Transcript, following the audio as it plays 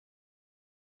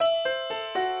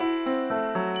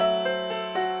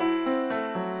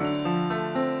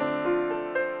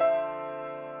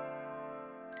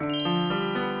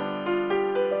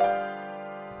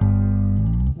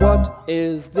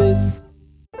is this?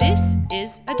 This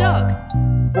is a dog.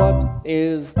 What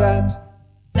is that?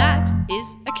 That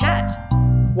is a cat.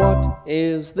 What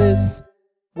is this?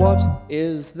 What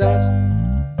is that?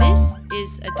 This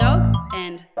is a dog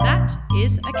and that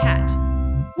is a cat.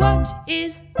 What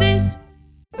is this?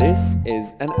 This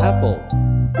is an apple.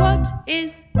 What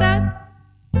is that?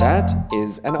 That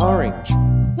is an orange.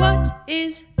 What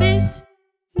is this?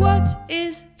 What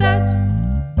is that?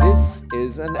 This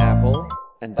is an apple,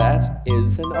 and that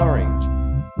is an orange.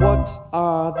 What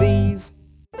are these?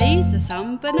 These are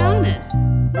some bananas.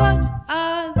 What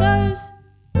are those?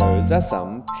 Those are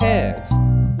some pears.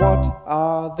 What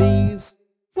are these?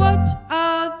 What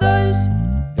are those?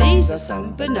 These are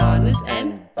some bananas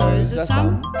and those are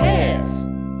some pears.